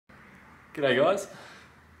G'day guys,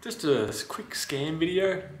 just a quick scam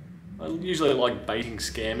video. I usually like baiting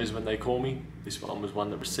scammers when they call me. This one was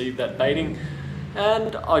one that received that baiting,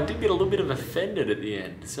 and I did get a little bit of offended at the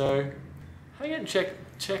end. So hang out and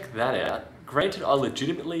check that out. Granted, I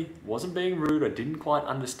legitimately wasn't being rude. I didn't quite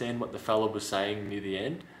understand what the fella was saying near the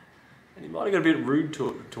end, and he might have got a bit rude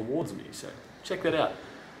towards me. So check that out.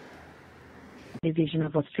 Division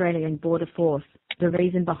of Australian Border Force. The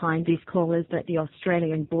reason behind this call is that the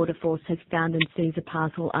Australian Border Force has found and seized a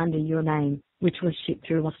parcel under your name, which was shipped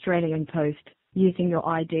through Australian Post, using your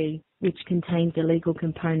ID, which contains illegal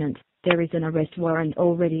component. There is an arrest warrant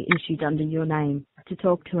already issued under your name. To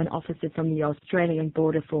talk to an officer from the Australian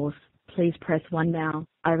Border Force, please press 1 now.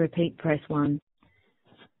 I repeat, press 1.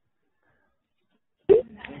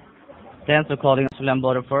 Thanks for calling Australian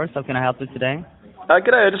Border Force. How can I help you today?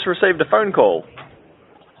 G'day, I just received a phone call.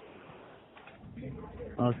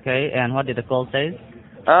 Okay, and what did the call say?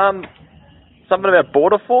 Something about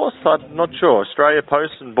Border Force? I'm not sure. Australia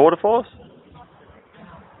Post and Border Force?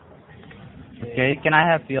 Okay, can I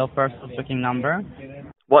have your parcel tracking number?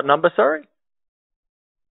 What number, sorry?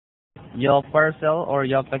 Your parcel or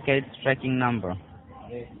your package tracking number?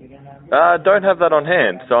 Don't have that on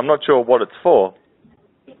hand, so I'm not sure what it's for.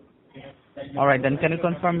 Alright, then can you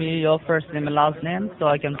confirm me your first name and last name so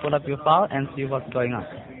I can pull up your file and see what's going on?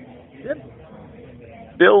 Yep.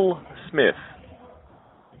 Bill Smith.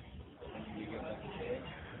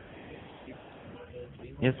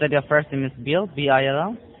 You said your first name is Bill,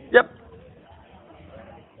 B-I-L-L? Yep.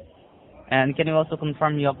 And can you also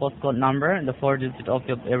confirm your postcode number, the 4 digits of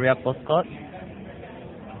your area postcode?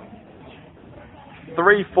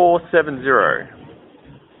 3470.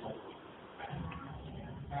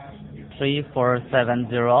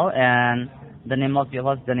 3470, and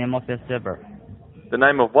what's the name of your suburb? The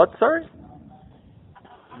name of what, sorry?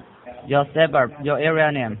 Your suburb, your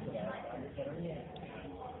area name.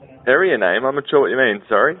 Area name? I'm not sure what you mean,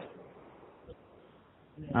 sorry.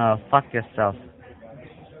 Oh, fuck yourself.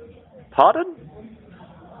 Pardon?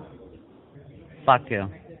 Fuck you.